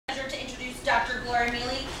Dr. Gloria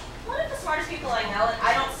Mealy, one of the smartest people I know, and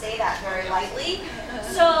I don't say that very lightly.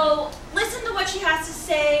 So listen to what she has to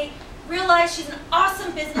say. Realize she's an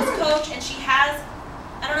awesome business coach, and she has,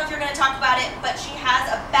 I don't know if you're going to talk about it, but she has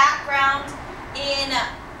a background in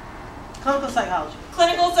clinical psychology.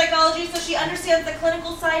 Clinical psychology, so she understands the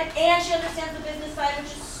clinical side and she understands the business side,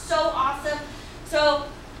 which is so awesome. So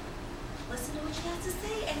listen to what she has to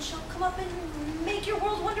say, and she'll come up and make your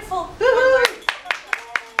world wonderful. Those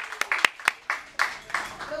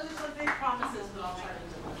are some big promises, but I'll try to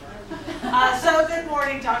deliver. So good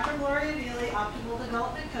morning, Dr. Gloria Mealy, Optimal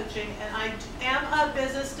Development Coaching, and I am a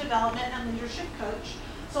business development and leadership coach.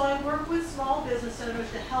 So I work with small business owners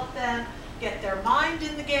to help them get their mind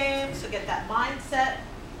in the game, so get that mindset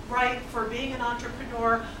right for being an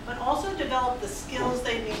entrepreneur, but also develop the skills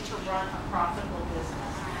they need to run a profitable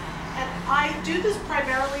business. And I do this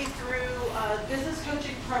primarily through business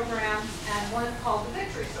coaching programs and one called the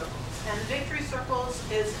Victory Circles. And the Victory Circles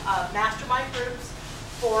is mastermind groups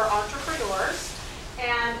for entrepreneurs.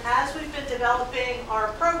 And as we've been developing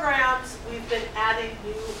our programs, we've been adding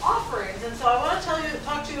new offerings. And so I want to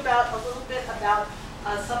talk to you about a little bit about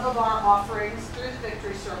some of our offerings through the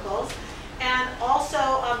Victory Circles. And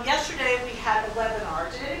also, yesterday we had a webinar.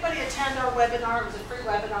 Did anybody attend our webinar? It was a free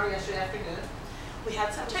webinar yesterday afternoon. We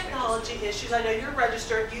had some technology issues. I know you're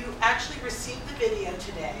registered. You actually received the video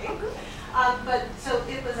today. But so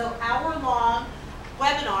it was an hour-long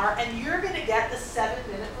webinar, and you're going to get the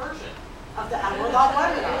 7-minute version of the hour-long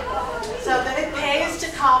webinar. So that it pays to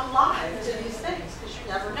come live to these things, because you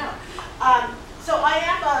never know. So I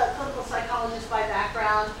am a clinical psychologist by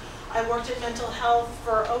background. I worked in mental health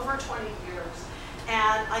for over 20 years.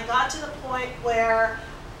 And I got to the point where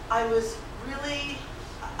I was really,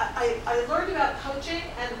 I learned about coaching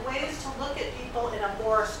and ways to look at people in a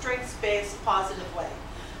more strengths-based, positive way.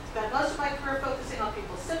 I spent most of my career focusing on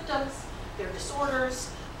people's symptoms, their disorders,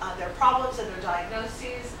 their problems and their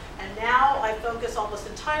diagnoses. And now I focus almost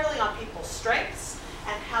entirely on people's strengths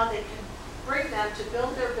and how they can bring them to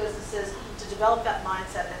build their businesses, to develop that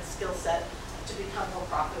mindset and skill set to become more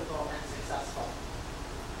profitable and successful.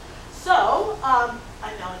 So, I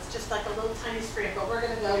know it's just like a little tiny screen, but we're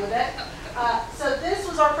going to go with it. So this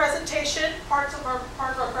was our presentation, part of our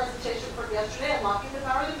presentation from yesterday, Unlocking the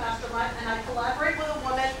Power of the Mastermind, and I collaborate with a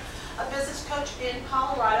woman, a business coach in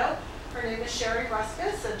Colorado. Her name is Sherry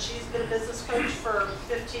Ruskus, and she's been a business coach for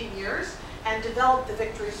 15 years and developed the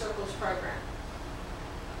Victory Circles program.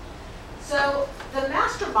 So the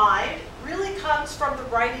mastermind really comes from the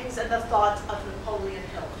writings and the thoughts of Napoleon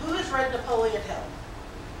Hill. Who has read Napoleon Hill?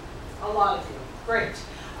 A lot of you. Great.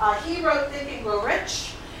 He wrote Think and Grow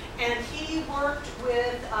Rich, and he worked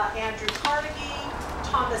with Andrew Carnegie,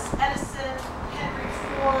 Thomas Edison, Henry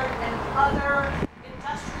Ford, and other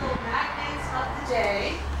industrial magnates of the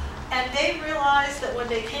day. And they realized that when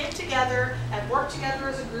they came together and worked together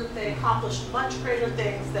as a group, they accomplished much greater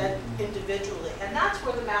things than individually. And that's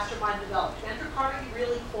where the mastermind developed. Andrew Carnegie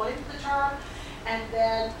really coined the term, and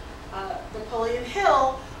then Napoleon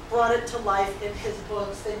Hill brought it to life in his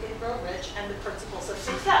books, Think and Grow Rich and The Principles of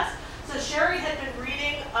Success. So Sherry had been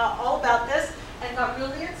reading all about this and got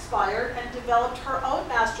really inspired and developed her own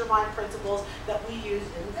mastermind principles that we use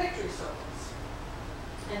in the Victory Circles.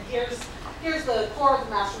 And here's the core of the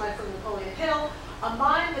mastermind from Napoleon Hill: a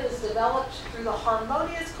mind that is developed through the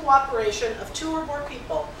harmonious cooperation of 2 or more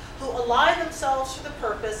people who ally themselves for the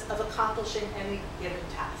purpose of accomplishing any given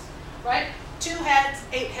task. Right? 2 heads,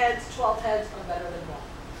 8 heads, 12 heads are better than 1.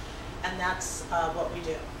 And that's what we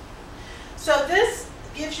do. So this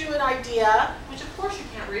gives you an idea, which of course you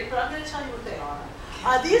can't read, but I'm going to tell you what they are.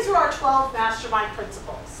 These are our 12 mastermind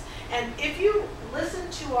principles. And if you listen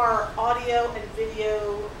to our audio and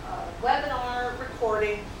video webinar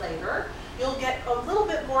recording later, you'll get a little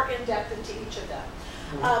bit more in-depth into each of them.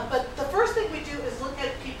 But the first thing we do is look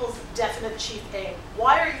at people's definite chief aim.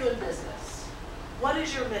 Why are you in business? What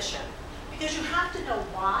is your mission? Because you have to know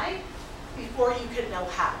why before you can know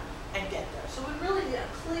how and get there. So we really need a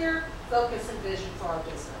clear focus and vision for our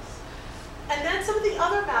business. And then some of the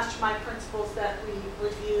other mastermind principles that we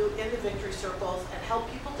review in the Victory Circles and help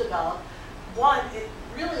people develop. One,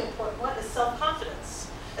 really important one, is self-confidence,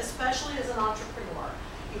 especially as an entrepreneur.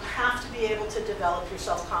 You have to be able to develop your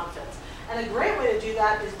self-confidence. And a great way to do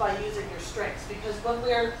that is by using your strengths, because when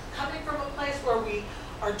we're coming from a place where we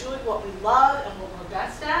are doing what we love and what we're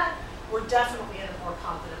best at, we're definitely in a more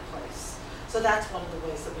confident place. So that's one of the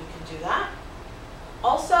ways that we can do that.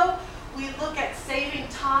 Also, we look at saving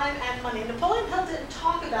time and money. Napoleon Hill didn't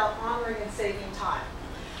talk about honoring and saving time.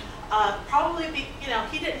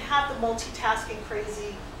 He didn't have the multitasking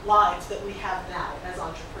crazy lives that we have now as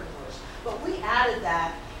entrepreneurs. But we added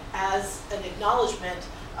that as an acknowledgement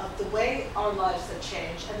of the way our lives have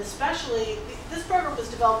changed, and especially, this program was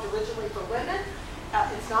developed originally for women.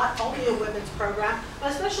 It's not only a women's program,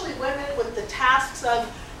 but especially women with the tasks of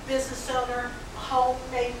business owner,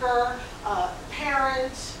 homemaker,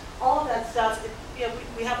 parent, all of that stuff.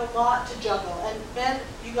 We have a lot to juggle, and men,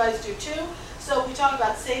 you guys do too. So we talk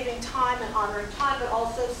about saving time and honoring time, but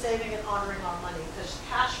also saving and honoring our money, because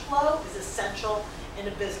cash flow is essential in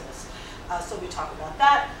a business. So we talk about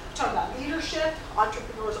that. We talk about leadership.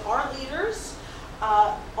 Entrepreneurs are leaders.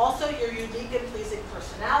 Also, your unique and pleasing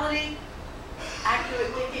personality,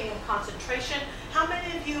 accurate thinking and concentration. How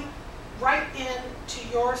many of you write into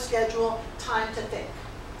your schedule time to think?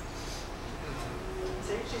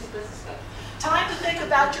 See, she's a business coach. Time to think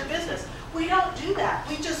about your business. We don't do that.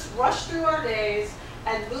 We just rush through our days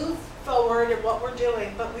and move forward in what we're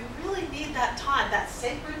doing, but we really need that time, that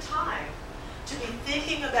sacred time, to be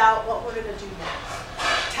thinking about what we're going to do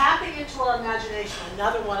next. Tapping into our imagination,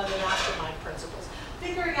 another one of the mastermind principles.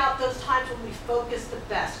 Figuring out those times when we focus the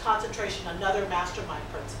best. Concentration, another mastermind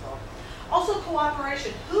principle. Also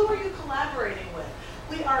cooperation. Who are you collaborating with?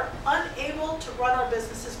 We are unable to run our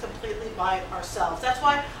businesses completely by ourselves. That's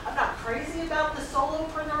why I'm not crazy about the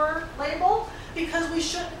solopreneur label, because we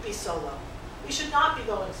shouldn't be solo. We should not be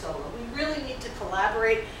going solo. We really need to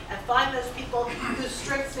collaborate and find those people whose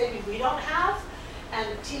strengths maybe we don't have,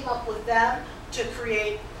 and team up with them to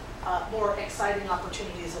create more exciting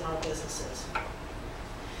opportunities in our businesses.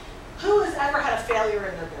 Who has ever had a failure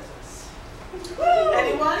in their business?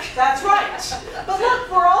 Anyone? That's right. But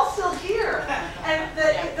look, we're all still here. And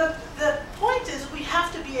the point is, we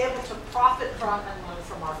have to be able to profit from and learn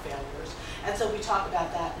from our failures. And so we talk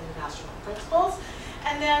about that in the Mastermind Principles.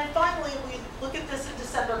 And then finally, we look at this in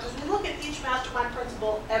December, because we look at each Mastermind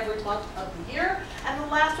Principle every month of the year. And the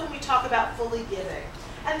last one, we talk about fully giving.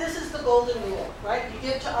 And this is the golden rule, right? You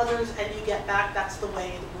give to others and you get back. That's the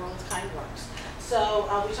way the world kind of works.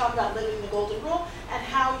 So we talk about living the golden rule and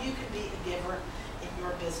how you can be a giver in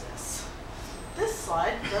your business. This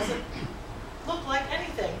slide doesn't look like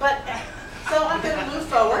anything, but so I'm going to move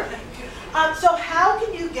forward. So how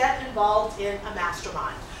can you get involved in a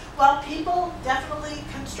mastermind? Well, people definitely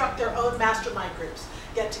construct their own mastermind groups,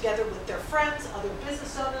 get together with their friends, other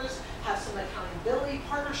business owners, have some accountability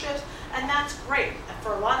partnerships, and that's great. And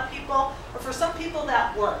for a lot of people, or for some people,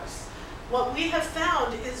 that works. What we have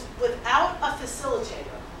found is, without a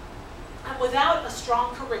facilitator, and without a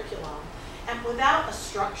strong curriculum, and without a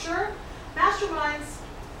structure, masterminds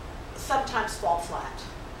sometimes fall flat.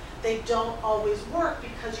 They don't always work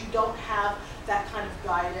because you don't have that kind of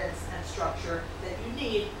guidance and structure that you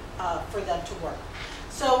need for them to work.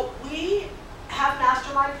 So we have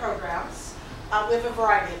mastermind programs. We have a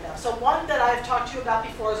variety of them. So one that I've talked to you about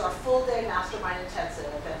before is our full-day mastermind intensive.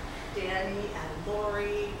 And Danny and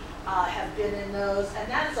Lori have been in those. And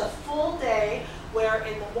that is a full day where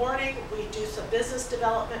in the morning we do some business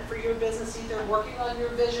development for your business, either working on your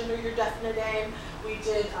vision or your definite aim. We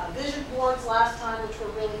did vision boards last time, which were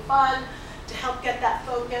really fun to help get that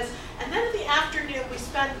focus. And then in the afternoon, we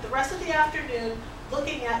spend the rest of the afternoon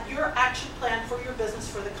looking at your action plan for your business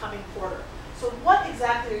for the coming quarter. So what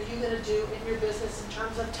exactly are you going to do in your business in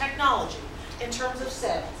terms of technology, in terms of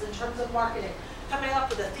sales, in terms of marketing? Coming up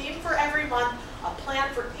with a theme for every month, a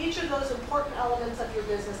plan for each of those important elements of your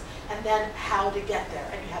business, and then how to get there.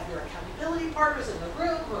 And you have your accountability partners in the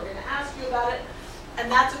room who are going to ask you about it. And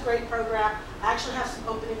that's a great program. I actually have some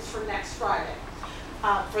openings for next Friday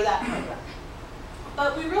for that program.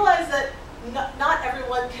 But we realize that not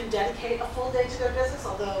everyone can dedicate a full day to their business,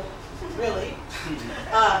 although really,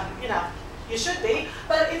 you know, you should be.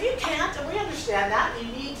 But if you can't, and we understand that,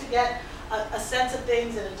 you need to get a sense of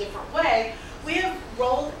things in a different way, we have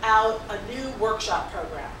rolled out a new workshop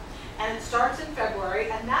program. And it starts in February,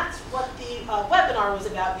 and that's what the webinar was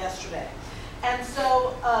about yesterday. And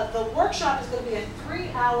so the workshop is going to be a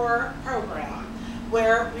 3-hour program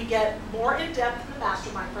where we get more in-depth in the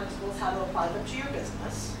mastermind principles, how to apply them to your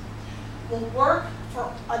business. We'll work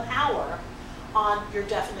for an hour on your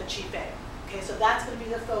definite chief aim. Okay, so that's going to be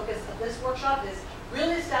the focus of this workshop, is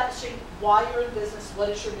really establishing why you're in business, what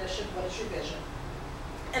is your mission, what is your vision.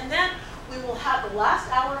 And then we will have the last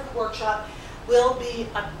hour of the workshop will be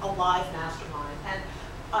a live mastermind. And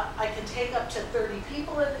I can take up to 30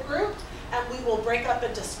 people in the group, and we will break up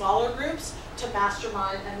into smaller groups to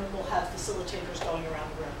mastermind, and then we'll have facilitators going around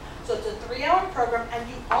the room. So it's a 3-hour program, and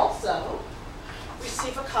you also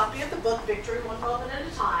receive a copy of the book, Victory One Moment at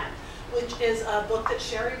a Time, which is a book that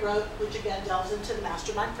Sherry wrote, which again delves into the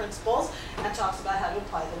mastermind principles and talks about how to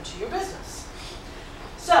apply them to your business.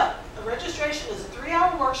 So the registration is a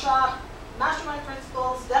 3-hour workshop, mastermind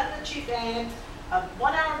principles, definite chief aim, a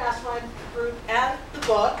 1-hour mastermind group and the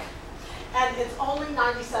book, and it's only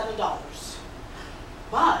 $97.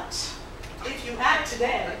 But if you act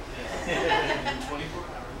today, 24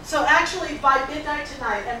 hours. so actually by midnight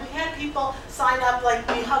tonight, and we had people sign up, like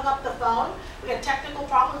we hung up the phone. We had technical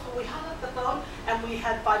problems, but we hung up the phone and we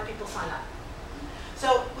had 5 people sign up.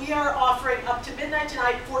 So we are offering up to midnight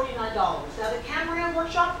tonight, $49. Now the Camarillo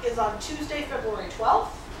workshop is on Tuesday, February 12th.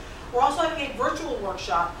 We're also having a virtual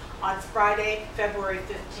workshop on Friday, February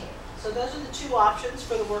 15th. So those are the 2 options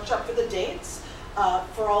for the workshop, for the dates,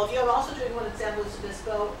 for all of you. I'm also doing one in San Luis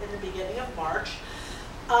Obispo in the beginning of March.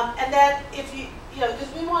 And then if you know,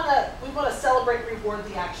 because we want to celebrate, reward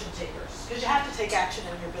the action takers, because you have to take action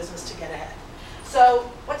in your business to get ahead.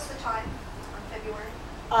 So what's the time on February?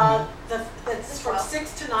 That's from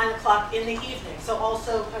 6 to 9 o'clock in the evening. So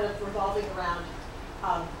also kind of revolving around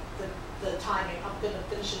the timing. I'm going to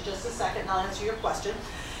finish in just a second, and I'll answer your question.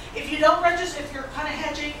 If you don't register, if you're kind of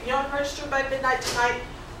hedging, you don't register by midnight tonight,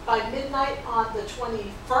 by midnight on the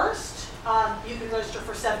 21st, you can register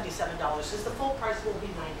for $77, because the full price will be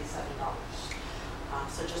 $97.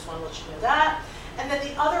 So just want to let you know that. And then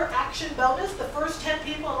the other action bonus, the first 10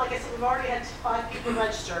 people, and like I said, we've already had 5 people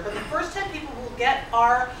register, but the first 10 people will get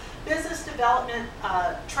our business development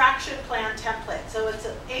traction plan template. So it's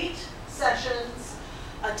 8 sessions,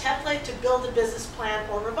 a template to build a business plan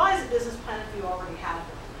or revise a business plan if you already have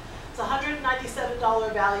it. It's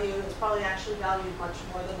 $197 value. It's probably actually valued much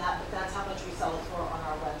more than that, but that's how much we sell it for on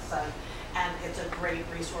our website. And it's a great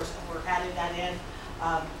resource, and we're adding that in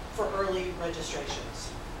for early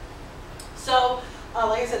registrations. So,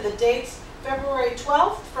 like I said, the dates, February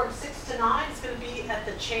 12th from 6 to 9. It's going to be at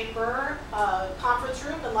the Chamber conference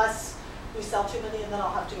room, unless we sell too many and then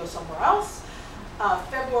I'll have to go somewhere else.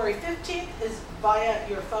 February 15th is via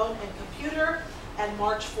your phone and computer, and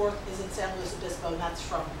March 4th is in San Luis Obispo, and that's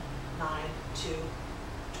from 9 to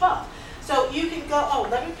 12. So you can go, oh,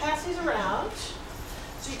 let me pass these around.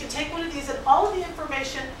 So you can take one of these, and all of the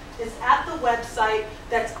information is at the website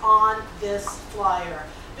that's on this flyer.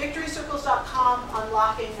 VictoryCircles.com,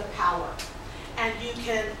 Unlocking the Power. And you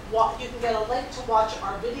can get a link to watch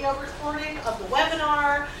our video recording of the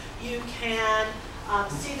webinar. You can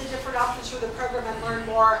see the different options for the program and learn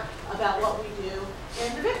more about what we do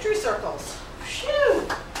in the Victory Circles. Phew!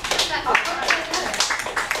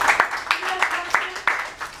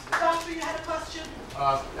 Doctor, you had a question?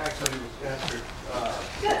 Actually, it was answered.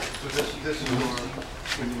 Good. So this is your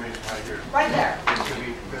information right here. Right there. It's going to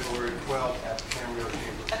be February 12th at the Camarillo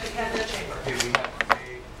Chamber. At the Camarillo Chamber. Okay, we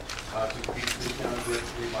have to pay to be discounted with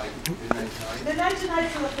like midnight tonight. Midnight tonight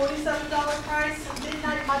for the $47 price, and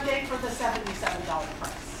midnight Monday for the $77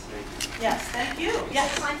 price. Thank you. Yes, thank you.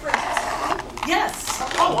 Yes. Time for a testimony? Yes.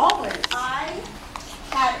 Oh, always. I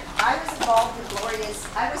was involved with Gloria's,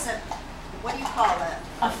 I was what do you call it?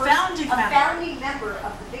 A founding member. A founding member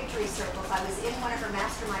of the Victory Circles. I was in one of her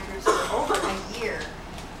mastermind groups for over a year.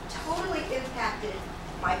 Totally impacted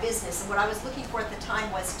my business. And what I was looking for at the time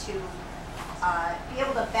was to be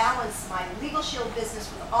able to balance my Legal Shield business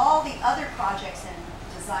with all the other projects and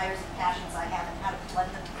desires and passions I have, and how to blend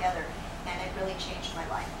them together. And it really changed my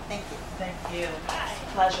life. Thank you. Thank you.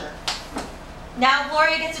 Pleasure. Now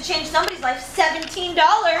Gloria gets to change somebody's life, $17.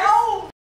 Oh,